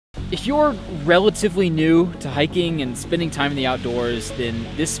If you're relatively new to hiking and spending time in the outdoors, then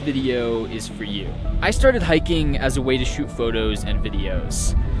this video is for you. I started hiking as a way to shoot photos and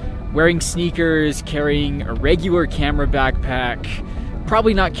videos. Wearing sneakers, carrying a regular camera backpack,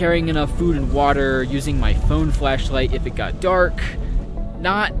 probably not carrying enough food and water, using my phone flashlight if it got dark,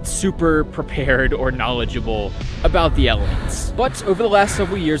 not super prepared or knowledgeable about the elements. But over the last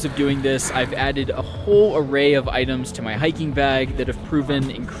several years of doing this, I've added a whole array of items to my hiking bag that have proven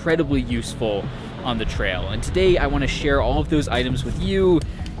incredibly useful on the trail. And today I want to share all of those items with you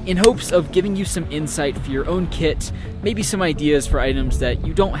in hopes of giving you some insight for your own kit, maybe some ideas for items that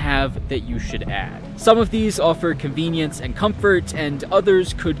you don't have that you should add. Some of these offer convenience and comfort, and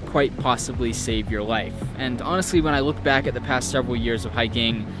others could quite possibly save your life. And honestly, when I look back at the past several years of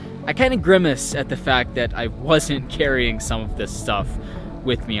hiking, I kind of grimace at the fact that I wasn't carrying some of this stuff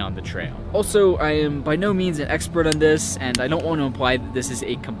with me on the trail. Also, I am by no means an expert on this, and I don't want to imply that this is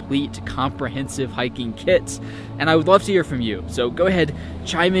a complete, comprehensive hiking kit, and I would love to hear from you. So go ahead,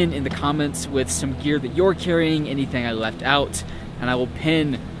 chime in the comments with some gear that you're carrying, anything I left out, and I will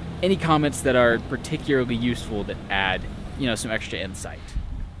pin any comments that are particularly useful that add, some extra insight.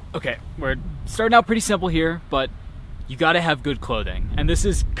 Okay, we're starting out pretty simple here, but you gotta have good clothing. And this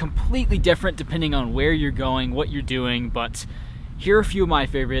is completely different depending on where you're going, what you're doing, but here are a few of my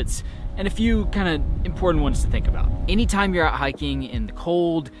favorites and a few kind of important ones to think about. Anytime you're out hiking in the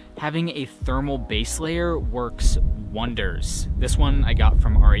cold, having a thermal base layer works wonders. This one I got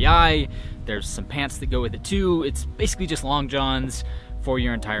from REI. There's some pants that go with it too. It's basically just long johns for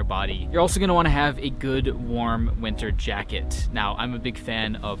your entire body. You're also gonna wanna have a good warm winter jacket. Now, I'm a big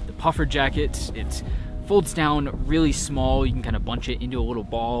fan of the puffer jacket. It folds down really small. You can kind of bunch it into a little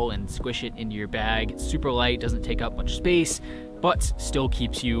ball and squish it into your bag. It's super light, doesn't take up much space, but still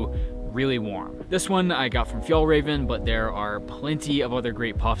keeps you really warm. This one I got from Fjallraven, but there are plenty of other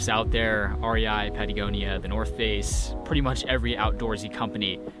great puffs out there. REI, Patagonia, the North Face, pretty much every outdoorsy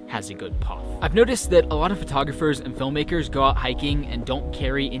company has a good puff. I've noticed that a lot of photographers and filmmakers go out hiking and don't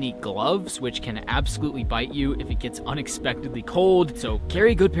carry any gloves, which can absolutely bite you if it gets unexpectedly cold. So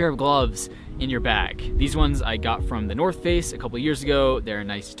carry a good pair of gloves in your bag. These ones I got from the North Face a couple years ago. They're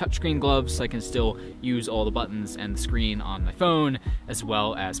nice touchscreen gloves, so I can still use all the buttons and the screen on my phone, as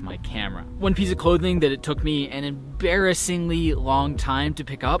well as my camera. One piece of clothing that it took me an embarrassingly long time to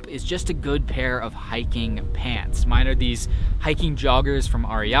pick up is just a good pair of hiking pants. Mine are these hiking joggers from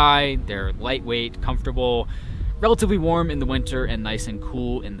REI. They're lightweight, comfortable, relatively warm in the winter, and nice and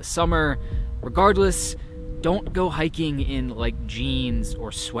cool in the summer. Regardless, don't go hiking in like jeans or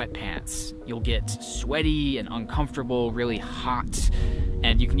sweatpants. You'll get sweaty and uncomfortable, really hot,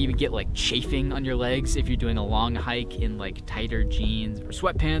 and you can even get like chafing on your legs if you're doing a long hike in like tighter jeans or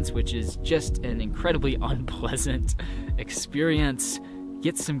sweatpants, which is just an incredibly unpleasant experience.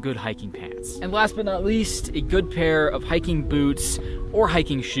 Get some good hiking pants. And last but not least, a good pair of hiking boots or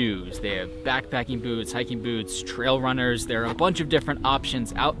hiking shoes. They have backpacking boots, hiking boots, trail runners. There are a bunch of different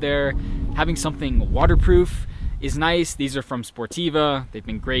options out there. Having something waterproof is nice. These are from Sportiva. They've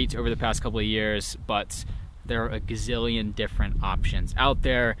been great over the past couple of years, but there are a gazillion different options out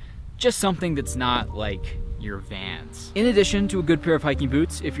there. Just something that's not like your Vans. In addition to a good pair of hiking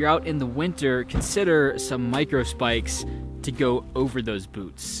boots, if you're out in the winter, consider some micro spikes to go over those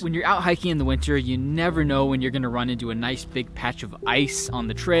boots. When you're out hiking in the winter, you never know when you're gonna run into a nice big patch of ice on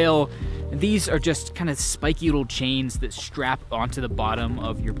the trail. And these are just kind of spiky little chains that strap onto the bottom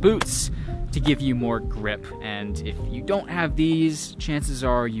of your boots to give you more grip. And if you don't have these, chances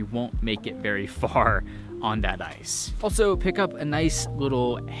are you won't make it very far on that ice. Also, pick up a nice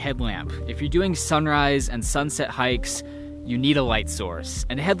little headlamp. If you're doing sunrise and sunset hikes, you need a light source.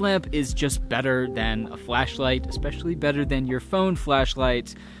 And a headlamp is just better than a flashlight, especially better than your phone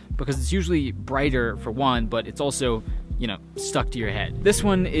flashlight, because it's usually brighter for one, but it's also, stuck to your head. This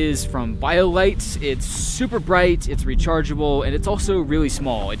one is from BioLite. It's super bright, it's rechargeable, and it's also really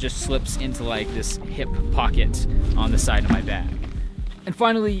small. It just slips into like this hip pocket on the side of my bag. And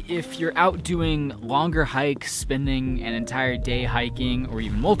finally, if you're out doing longer hikes, spending an entire day hiking, or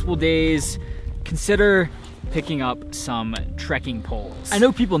even multiple days, consider picking up some trekking poles. I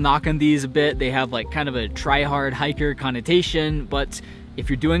know people knock on these a bit. They have like kind of a try-hard hiker connotation, but if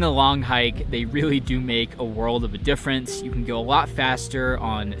you're doing a long hike, they really do make a world of a difference. You can go a lot faster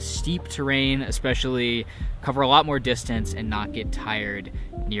on steep terrain, especially, cover a lot more distance, and not get tired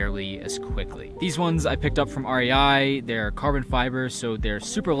nearly as quickly. These ones I picked up from REI. They're carbon fiber, so they're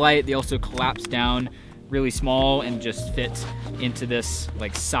super light. They also collapse down really small and just fit into this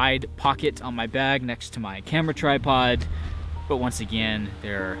like side pocket on my bag next to my camera tripod. But once again,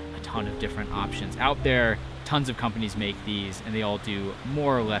 there are a ton of different options out there. tons of companies make these, and they all do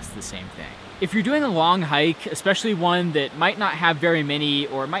more or less the same thing. If you're doing a long hike, especially one that might not have very many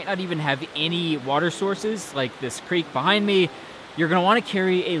or might not even have any water sources, like this creek behind me, you're going to want to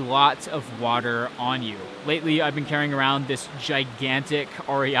carry a lot of water on you. Lately, I've been carrying around this gigantic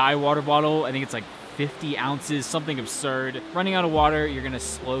REI water bottle. I think it's like 50 ounces, something absurd. Running out of water, you're going to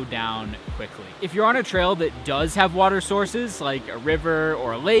slow down quickly. If you're on a trail that does have water sources, like a river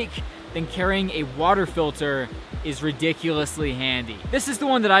or a lake, then carrying a water filter is ridiculously handy. This is the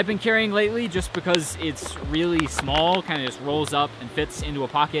one that I've been carrying lately just because it's really small, kind of just rolls up and fits into a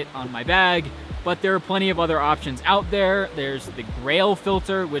pocket on my bag. But there are plenty of other options out there. There's the Grail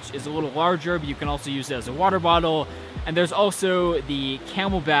filter, which is a little larger, but you can also use it as a water bottle. And there's also the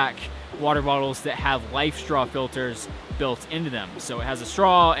Camelback water bottles that have life straw filters built into them. So it has a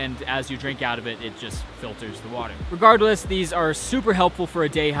straw, and as you drink out of it, it just filters the water. Regardless, these are super helpful for a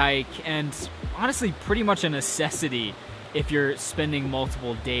day hike, and honestly pretty much a necessity if you're spending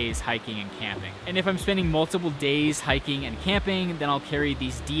multiple days hiking and camping. And if I'm spending multiple days hiking and camping, then I'll carry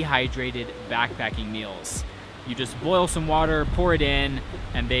these dehydrated backpacking meals. You just boil some water, pour it in,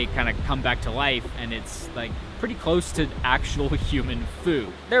 and they kind of come back to life, and it's like pretty close to actual human food.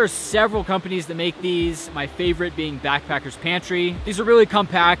 There are several companies that make these, my favorite being Backpacker's Pantry. These are really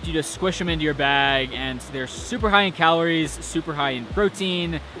compact, you just squish them into your bag, and they're super high in calories, super high in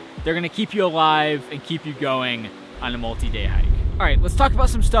protein. They're gonna keep you alive and keep you going on a multi-day hike. All right, let's talk about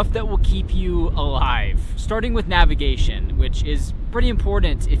some stuff that will keep you alive. Starting with navigation, which is pretty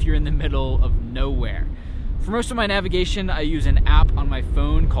important if you're in the middle of nowhere. For most of my navigation, I use an app on my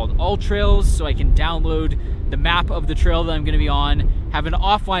phone called All Trails, so I can download the map of the trail that I'm gonna be on, have an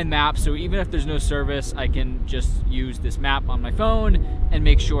offline map, so even if there's no service, I can just use this map on my phone and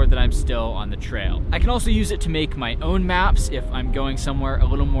make sure that I'm still on the trail. I can also use it to make my own maps if I'm going somewhere a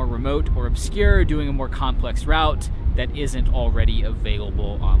little more remote or obscure, doing a more complex route that isn't already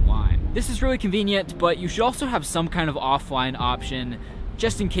available online. This is really convenient, but you should also have some kind of offline option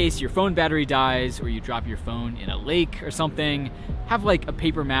just in case your phone battery dies or you drop your phone in a lake or something. Have like a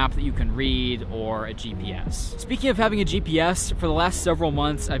paper map that you can read or a GPS. Speaking of having a GPS, for the last several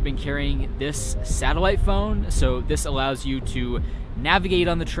months I've been carrying this satellite phone. So this allows you to navigate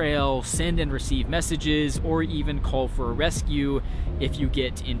on the trail, send and receive messages, or even call for a rescue if you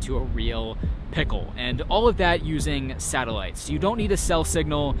get into a real pickle. And all of that using satellites. So you don't need a cell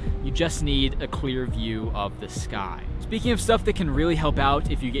signal, you just need a clear view of the sky. Speaking of stuff that can really help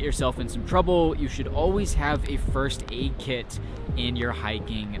out if you get yourself in some trouble, you should always have a first aid kit in your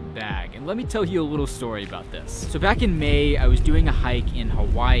hiking bag. And let me tell you a little story about this. So back in May, I was doing a hike in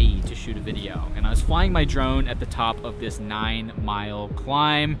Hawaii to shoot a video, and I was flying my drone at the top of this 9-mile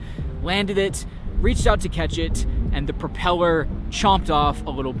climb, landed it, reached out to catch it, and the propeller chomped off a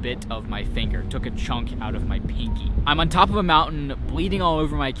little bit of my finger, took a chunk out of my pinky. I'm on top of a mountain, bleeding all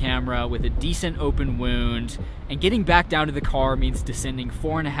over my camera with a decent open wound, and getting back down to the car means descending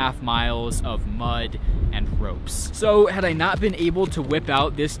 4.5 miles of mud and ropes. So had I not been able to whip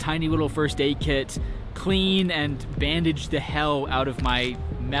out this tiny little first aid kit, clean and bandage the hell out of my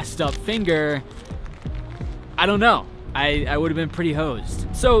messed up finger, I don't know. I would have been pretty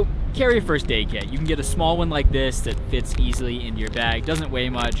hosed. So carry a first aid kit. You can get a small one like this that fits easily into your bag, doesn't weigh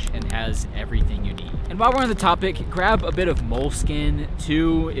much, and has everything you need. And while we're on the topic, grab a bit of moleskin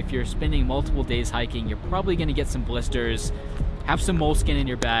too. If you're spending multiple days hiking, you're probably gonna get some blisters. Have some moleskin in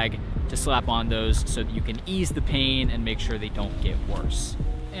your bag to slap on those so that you can ease the pain and make sure they don't get worse.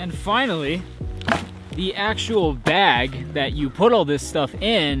 And finally, the actual bag that you put all this stuff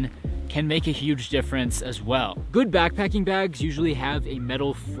in can make a huge difference as well. Good backpacking bags usually have a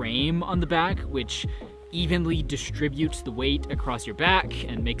metal frame on the back, which evenly distributes the weight across your back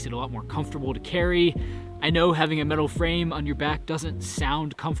and makes it a lot more comfortable to carry. I know having a metal frame on your back doesn't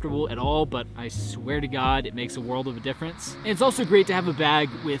sound comfortable at all, but I swear to God, it makes a world of a difference. And it's also great to have a bag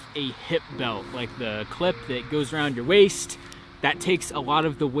with a hip belt, like the clip that goes around your waist. That takes a lot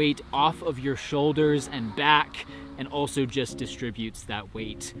of the weight off of your shoulders and back, and also just distributes that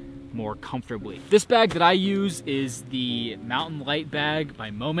weight more comfortably. This bag that I use is the Mountain Light bag by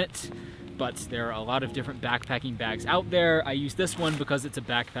Moment, but there are a lot of different backpacking bags out there. I use this one because it's a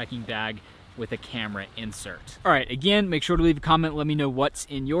backpacking bag with a camera insert. All right, again, make sure to leave a comment, let me know what's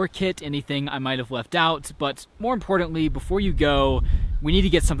in your kit, anything I might have left out, but more importantly, before you go, we need to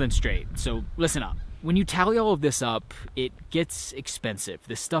get something straight, so listen up. When you tally all of this up, it gets expensive.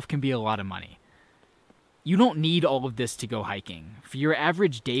 This stuff can be a lot of money. You don't need all of this to go hiking. For your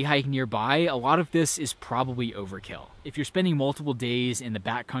average day hike nearby, a lot of this is probably overkill. If you're spending multiple days in the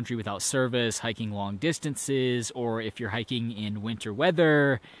backcountry without service, hiking long distances, or if you're hiking in winter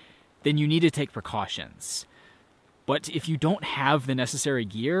weather, then you need to take precautions. But if you don't have the necessary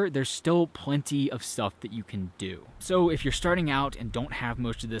gear, there's still plenty of stuff that you can do. So if you're starting out and don't have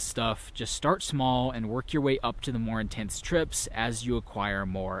most of this stuff, just start small and work your way up to the more intense trips as you acquire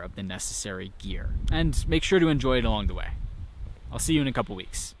more of the necessary gear. And make sure to enjoy it along the way. I'll see you in a couple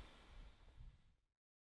weeks.